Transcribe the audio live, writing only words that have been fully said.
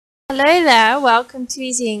Hello there, welcome to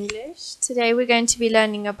Easy English. Today we're going to be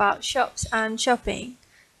learning about shops and shopping.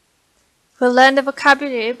 We'll learn the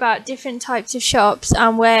vocabulary about different types of shops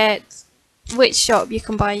and which shop you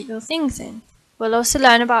can buy your things in. We'll also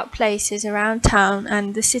learn about places around town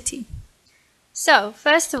and the city. So,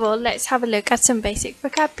 first of all, let's have a look at some basic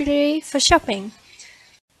vocabulary for shopping.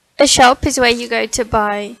 A shop is where you go to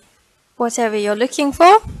buy whatever you're looking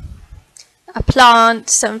for. A plant,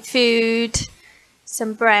 some food,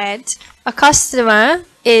 some bread. A customer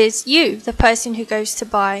is you, the person who goes to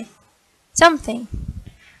buy something.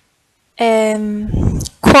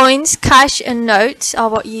 Coins, cash and notes are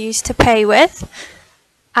what you use to pay with.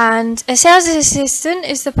 And a sales assistant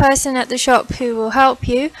is the person at the shop who will help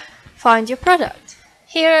you find your product.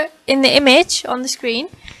 Here in the image on the screen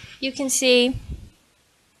you can see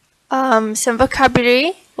some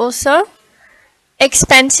vocabulary also.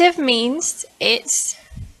 Expensive means it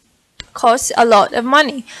costs a lot of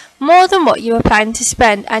money, more than what you were planning to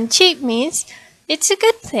spend, and cheap means it's a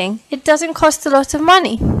good thing, it doesn't cost a lot of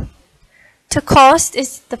money. To cost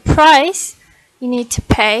is the price you need to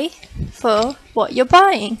pay for what you're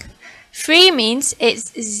buying. Free means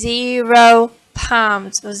it's £0 or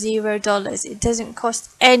 $0. It doesn't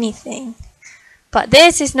cost anything. But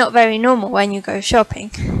this is not very normal when you go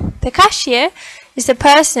shopping. The cashier is the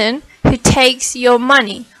person who takes your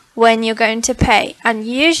money when you're going to pay, and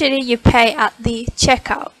usually you pay at the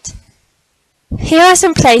checkout. Here are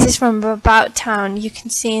some places from About Town you can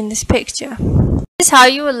see in this picture. This is how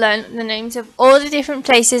you will learn the names of all the different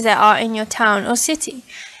places that are in your town or city.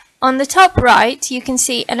 On the top right you can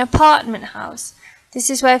see an apartment house. This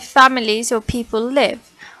is where families or people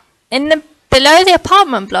live. Below the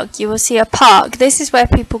apartment block you will see a park. This is where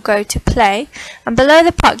people go to play. And below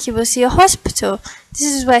the park you will see a hospital.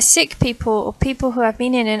 This is where sick people or people who have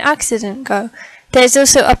been in an accident go. There's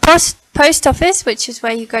also a post office, which is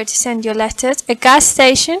where you go to send your letters. A gas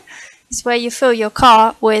station is where you fill your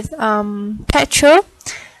car with petrol.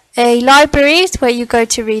 A library is where you go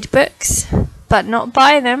to read books, but not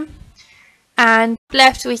buy them. And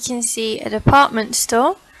left we can see a department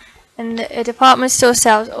store. And a department store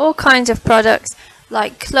sells all kinds of products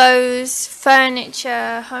like clothes,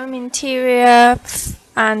 furniture, home interior,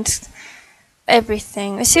 and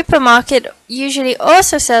everything. A supermarket usually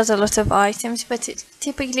also sells a lot of items, but it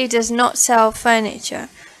typically does not sell furniture.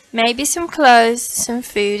 Maybe some clothes, some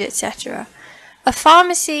food, etc. A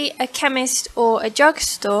pharmacy, a chemist, or a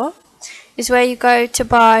drugstore is where you go to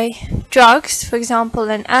buy drugs, for example,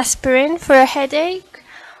 an aspirin for a headache,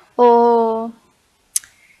 or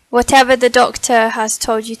whatever the doctor has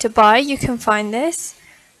told you to buy, you can find this.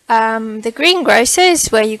 The greengrocer is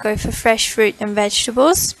where you go for fresh fruit and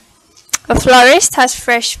vegetables. A florist has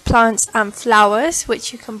fresh plants and flowers,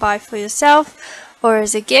 which you can buy for yourself or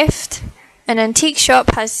as a gift. An antique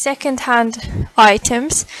shop has second-hand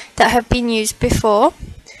items that have been used before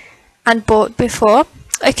and bought before.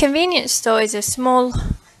 A convenience store is a small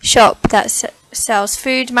shop that sells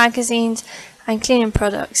food, magazines and cleaning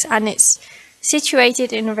products, and it's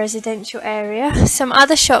situated in a residential area. Some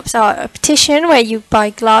other shops are a optician, where you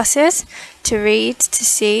buy glasses to read, to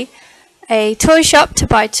see. A toy shop to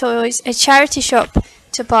buy toys. A charity shop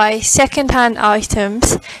to buy second-hand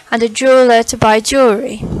items. And a jeweler to buy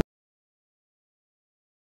jewellery.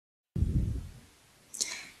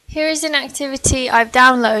 Here is an activity I've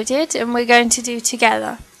downloaded and we're going to do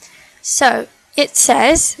together. So, it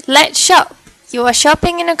says, let's shop. You are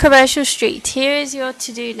shopping in a commercial street. Here is your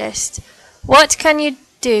to-do list. What can you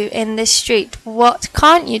do in this street? What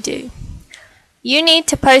can't you do? You need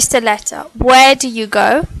to post a letter. Where do you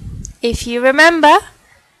go? If you remember,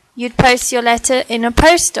 you'd post your letter in a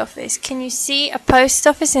post office. Can you see a post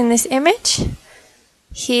office in this image?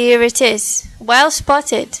 Here it is. Well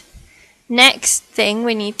spotted. Next thing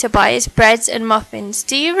we need to buy is breads and muffins.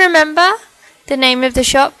 Do you remember the name of the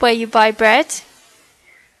shop where you buy bread?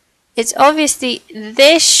 It's obviously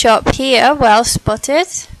this shop here. Well spotted,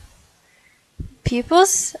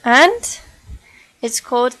 pupils. And it's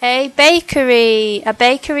called a bakery. A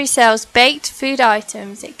bakery sells baked food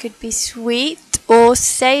items. It could be sweet or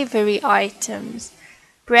savoury items.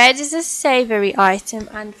 Bread is a savoury item,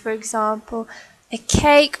 and for example, a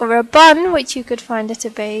cake or a bun, which you could find at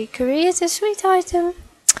a bakery, is a sweet item.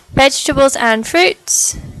 Vegetables and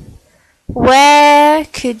fruits. Where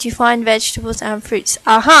could you find vegetables and fruits?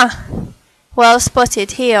 Aha! Well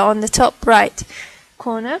spotted, here on the top right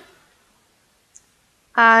corner.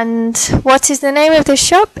 And what is the name of the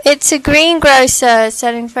shop? It's a greengrocer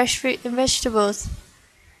selling fresh fruit and vegetables.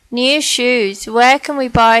 New shoes. Where can we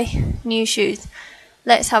buy new shoes?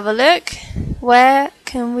 Let's have a look. Where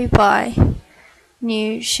can we buy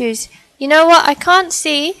new shoes? You know what? I can't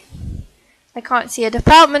see I can't see a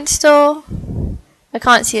department store, I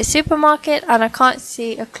can't see a supermarket, and I can't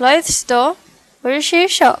see a clothes store or a shoe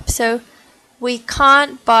shop. So we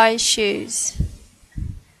can't buy shoes.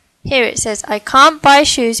 Here it says I can't buy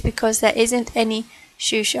shoes because there isn't any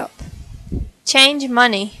shoe shop. Change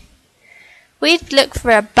money. We'd look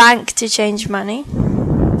for a bank to change money.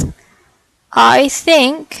 I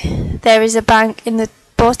think there is a bank in the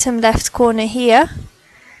bottom left corner here.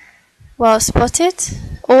 Well spotted.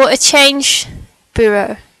 Or a change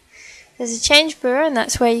bureau. There's a change bureau, and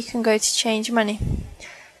that's where you can go to change money.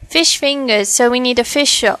 Fish fingers. So we need a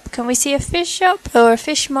fish shop. Can we see a fish shop or a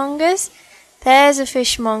fishmonger's? There's a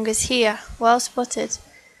fishmonger's here. Well spotted.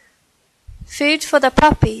 Food for the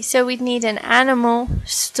puppy. So we'd need an animal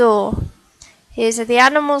store. Here's the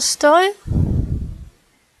animal store.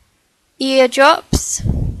 Eardrops.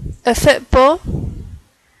 A football.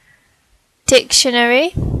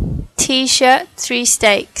 Dictionary. T-shirt. 3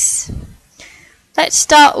 steaks. Let's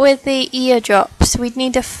start with the eardrops. We'd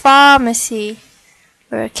need a pharmacy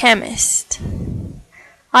or a chemist.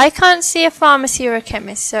 I can't see a pharmacy or a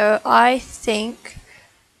chemist, so I think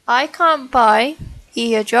I can't buy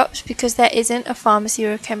eardrops because there isn't a pharmacy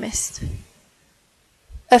or a chemist.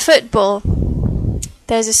 A football.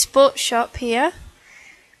 There's a sports shop here,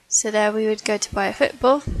 so there we would go to buy a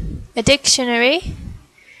football. A dictionary.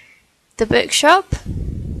 The bookshop.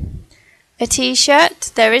 A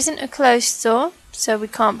t-shirt. There isn't a clothes store, so we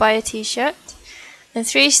can't buy a t-shirt. And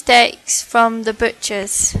 3 steaks from the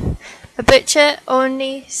butcher's. A butcher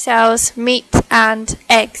only sells meat and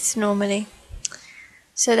eggs normally.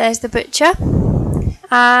 So there's the butcher.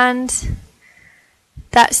 And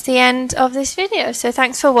that's the end of this video. So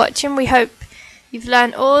thanks for watching. We hope you've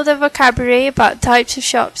learned all the vocabulary about types of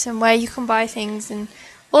shops and where you can buy things and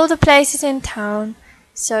all the places in town.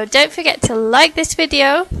 So don't forget to like this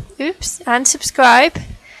video, and subscribe.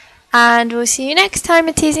 And we'll see you next time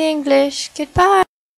at Easy English. Goodbye.